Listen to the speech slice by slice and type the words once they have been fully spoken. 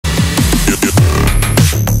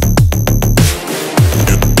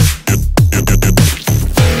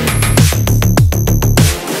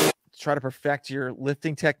try to perfect your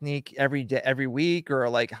lifting technique every day, every week? Or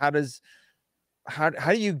like, how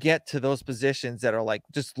do you get to those positions that are like,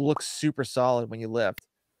 just look super solid when you lift?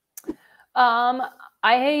 I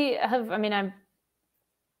mean, I've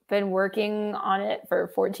been working on it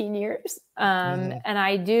for 14 years. And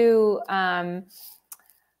I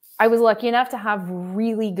was lucky enough to have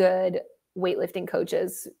really good weightlifting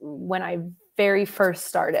coaches when I very first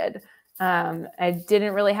started. I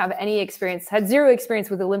didn't really have any experience, had zero experience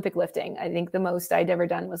with Olympic lifting. I think the most I'd ever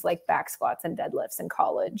done was like back squats and deadlifts in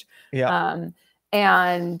college. Yeah.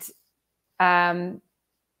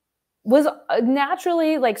 Was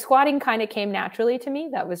naturally, like, squatting kind of came naturally to me.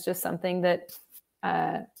 That was just something that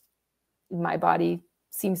my body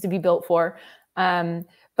seems to be built for.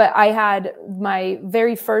 But I had my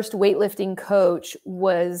very first weightlifting coach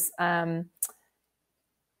was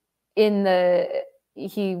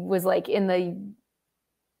he was like in the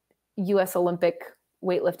US Olympic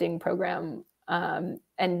weightlifting program.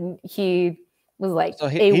 And he was like a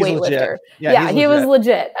weightlifter. Yeah, he was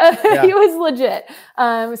legit. Yeah. He was legit.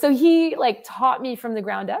 So he like taught me from the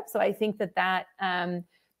ground up. So I think that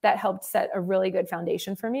helped set a really good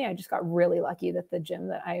foundation for me. I just got really lucky that the gym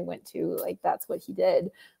that I went to, like, that's what he did.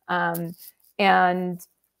 And then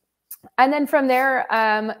from there,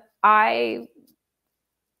 I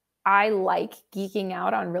like geeking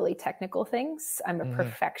out on really technical things. I'm a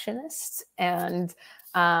perfectionist, and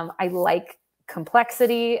I like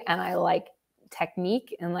complexity, and I like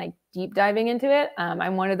technique and like deep diving into it.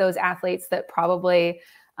 I'm one of those athletes that probably,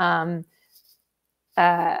 I'm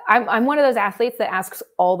one of those athletes that asks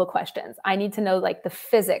all the questions. I need to know like the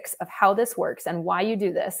physics of how this works and why you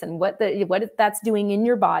do this and what that's doing in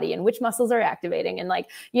your body and which muscles are activating. And like,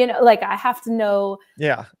 like I have to know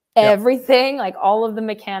everything, like all of the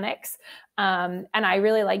mechanics. And I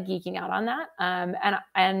really like geeking out on that.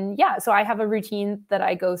 And yeah, so I have a routine that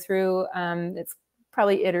I go through. It's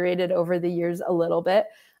probably iterated over the years a little bit.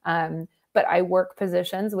 But I work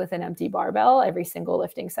positions with an empty barbell every single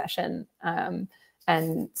lifting session.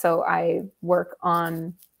 And so I work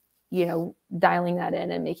on, dialing that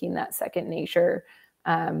in and making that second nature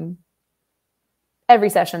every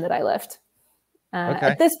session that I lift.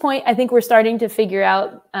 At this point, I think we're starting to figure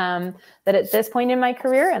out that at this point in my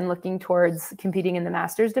career and looking towards competing in the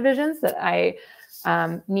masters divisions, that I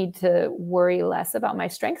need to worry less about my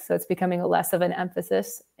strength. So it's becoming less of an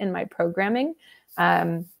emphasis in my programming,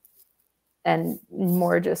 and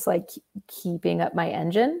more just like keeping up my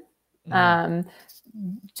engine.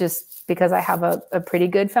 Just because I have a pretty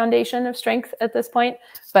good foundation of strength at this point,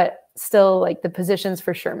 but still like the positions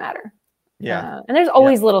for sure matter. Yeah. And there's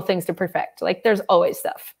always little things to perfect. Like there's always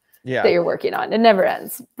stuff that you're working on. It never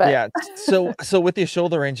ends. But yeah. So with your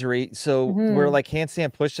shoulder injury, so we're like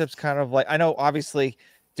handstand push-ups kind of like, I know obviously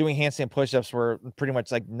doing handstand push-ups were pretty much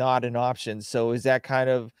like not an option. So is that kind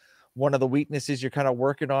of one of the weaknesses you're kind of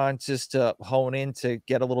working on just to hone in to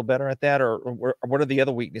get a little better at that? Or what are the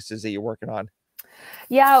other weaknesses that you're working on?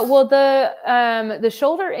 Yeah, well, the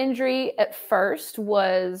shoulder injury at first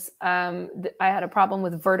was, I had a problem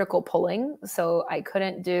with vertical pulling. So I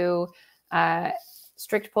couldn't do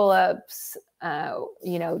strict pull-ups,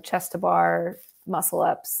 chest to bar, muscle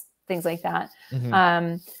ups, things like that.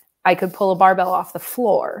 I could pull a barbell off the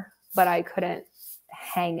floor, but I couldn't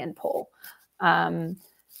hang and pull,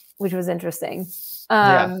 which was interesting.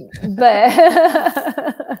 But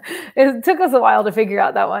it took us a while to figure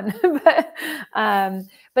out that one.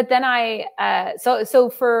 But then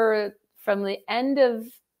from the end of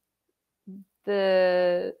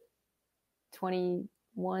the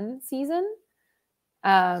 21 season,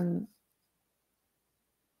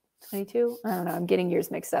 22, I don't know, I'm getting years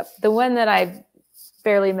mixed up. The one that I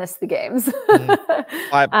barely missed the games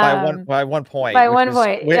by one point,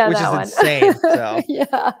 which is insane. So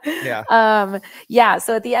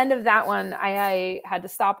So at the end of that one, I had to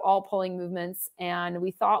stop all pulling movements, and we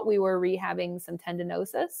thought we were rehabbing some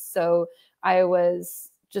tendinosis. So I was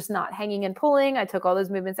just not hanging and pulling. I took all those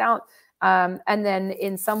movements out. And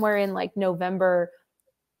then somewhere in like November,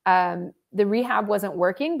 the rehab wasn't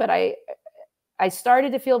working, but I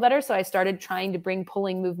started to feel better. So I started trying to bring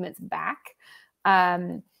pulling movements back.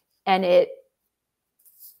 And it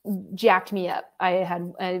jacked me up. I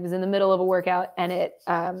was in the middle of a workout, and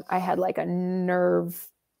I had like a nerve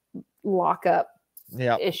lockup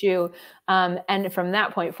issue. And from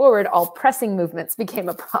that point forward, all pressing movements became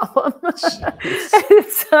a problem.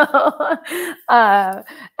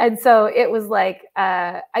 And so it was like,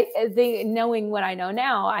 knowing what I know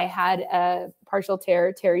now, I had a partial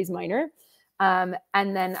tear, teres minor. And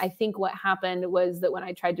then I think what happened was that when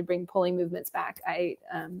I tried to bring pulling movements back, I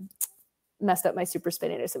messed up my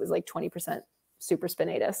supraspinatus. It was like 20% super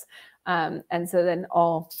spinatus. And so then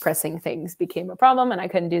all pressing things became a problem, and I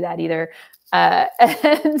couldn't do that either.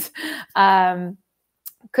 And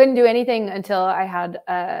couldn't do anything until I had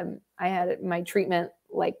my treatment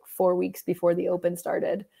like 4 weeks before the open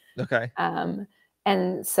started. Okay.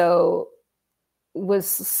 And so was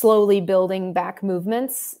slowly building back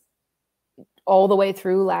movements all the way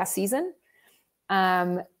through last season.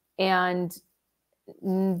 And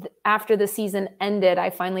after the season ended, I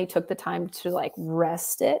finally took the time to like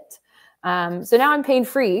rest it. So now I'm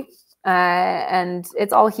pain-free, and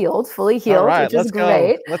it's all healed, fully healed, which is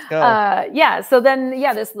great. Let's go. Yeah. So then,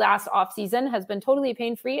 yeah, this last off season has been totally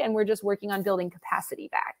pain-free, and we're just working on building capacity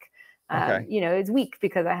back. Okay. You know, it's weak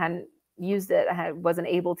because I hadn't used it. Wasn't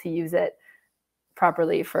able to use it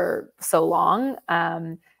properly for so long.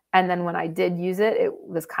 And then when I did use it, it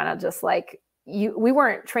was kind of just like, we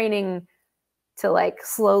weren't training to like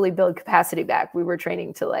slowly build capacity back. We were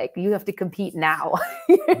training to like, you have to compete now.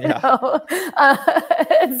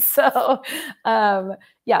 So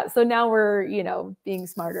now we're, you know, being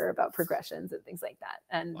smarter about progressions and things like that.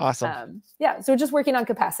 And awesome. So just working on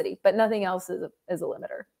capacity, but nothing else is a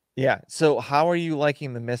limiter. Yeah. So how are you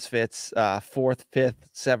liking the Misfits 4th, 5th,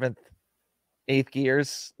 7th, 8th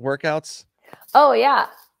gears workouts? Oh yeah.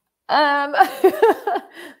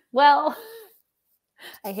 Well,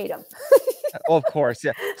 I hate them. Well, of course,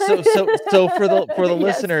 yeah. So for the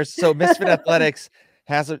listeners, so Misfit Athletics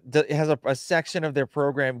has a section of their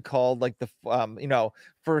program called like the you know,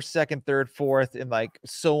 1st, 2nd, 3rd, 4th, and like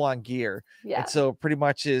so on gear. Yeah. And so pretty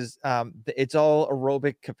much is it's all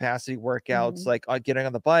aerobic capacity workouts, like getting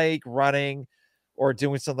on the bike, running, or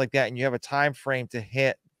doing something like that, and you have a time frame to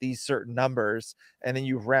hit these certain numbers, and then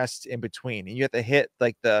you rest in between, and you have to hit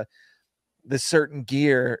like the certain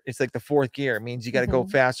gear. It's like the 4th gear. It means you got to go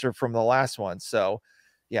faster from the last one. So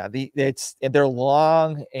yeah, they're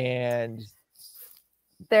long and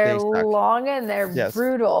they're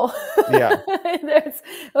brutal. Yeah. There's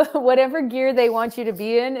whatever gear they want you to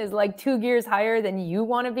be in is like 2 gears higher than you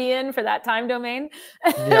want to be in for that time domain.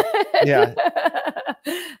 Yeah.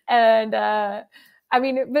 And I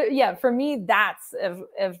mean, but yeah, for me, that's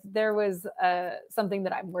if there was something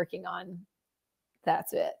that I'm working on,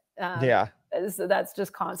 that's it. So that's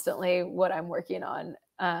just constantly what I'm working on,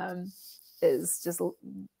 is just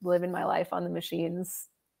living my life on the machines,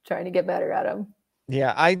 trying to get better at them.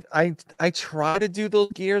 Yeah, I try to do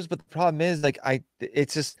those gears, but the problem is like I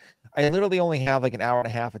literally only have like an hour and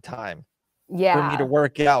a half of time for me to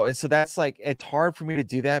work out. And so that's like, it's hard for me to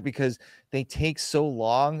do that because they take so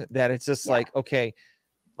long that it's just like, okay,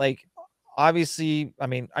 like obviously, I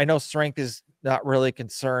mean, I know strength is not really a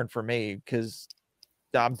concern for me because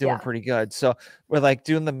I'm doing pretty good. So we're like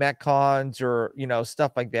doing the Metcons or, you know,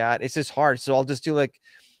 stuff like that. It's just hard. So I'll just do like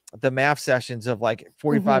the math sessions of like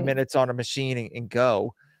 45 minutes on a machine and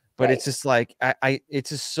go. But it's just like, it's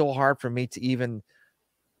just so hard for me to even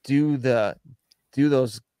do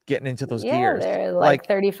those, getting into those gears. They're like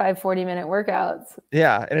 35, 40-minute workouts.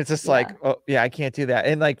 Yeah. And it's just like, oh yeah, I can't do that.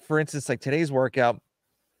 And like, for instance, like today's workout,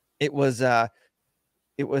 it was an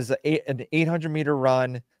 800-meter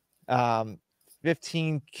run,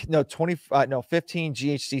 15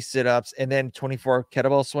 GHD sit-ups, and then 24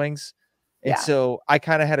 kettlebell swings. And so I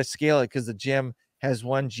kind of had to scale it because the gym has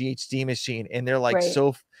 1 GHD machine, and they're like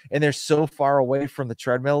they're so far away from the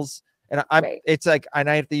treadmills. And it's like, and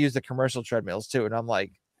I have to use the commercial treadmills too. And I'm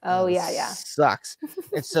like, sucks.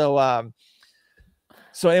 And so,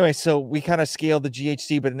 so anyway, so we kind of scaled the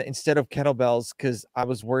GHD, but instead of kettlebells, because I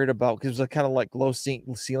was worried about, because it was kind of like low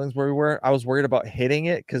ceilings where we were, I was worried about hitting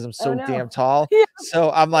it because I'm so damn tall.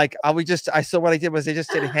 So I'm like, so what I did was I just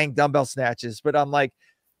did hang dumbbell snatches, but I'm like,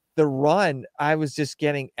 the run, I was just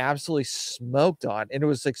getting absolutely smoked on, and it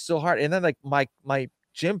was like so hard. And then like my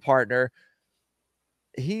gym partner,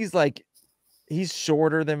 he's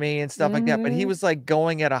shorter than me and stuff like that, but he was like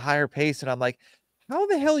going at a higher pace, and I'm like, how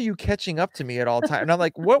the hell are you catching up to me at all time? And I'm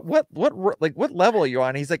like, what level are you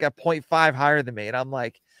on? He's like a 0.5 higher than me. And I'm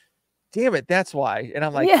like, damn it, that's why. And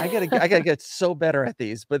I'm like, I gotta get so better at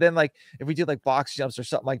these. But then like, if we do like box jumps or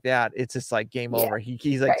something like that, it's just like game over.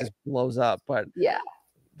 He's like just blows up. But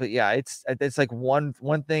yeah, it's like one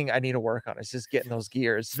thing I need to work on is just getting those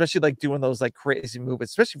gears, especially like doing those like crazy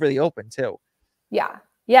movements, especially for the open too. Yeah.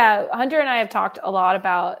 Hunter and I have talked a lot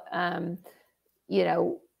about, you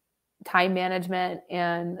know, time management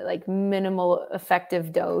and like minimal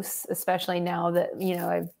effective dose, especially now that, you know,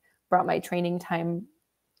 I've brought my training time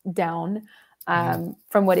down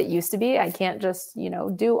from what it used to be. I can't just, you know,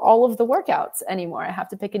 do all of the workouts anymore. I have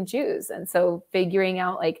to pick and choose. And so figuring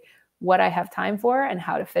out like what I have time for and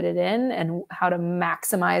how to fit it in and how to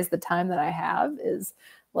maximize the time that I have is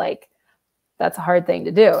like that's a hard thing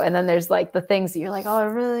to do. And then there's like the things that you're like, oh, I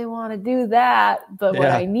really want to do that, but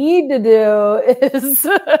what I need to do is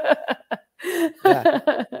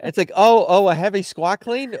it's like, oh, a heavy squat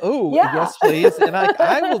clean. Oh, yes, please. And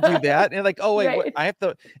I will do that. And like, oh wait, what, I have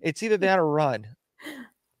to, it's either that or run.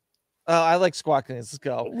 I like squat cleans. Let's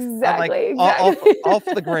go. Exactly. I'm like, all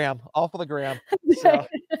for the gram. All for the gram. So.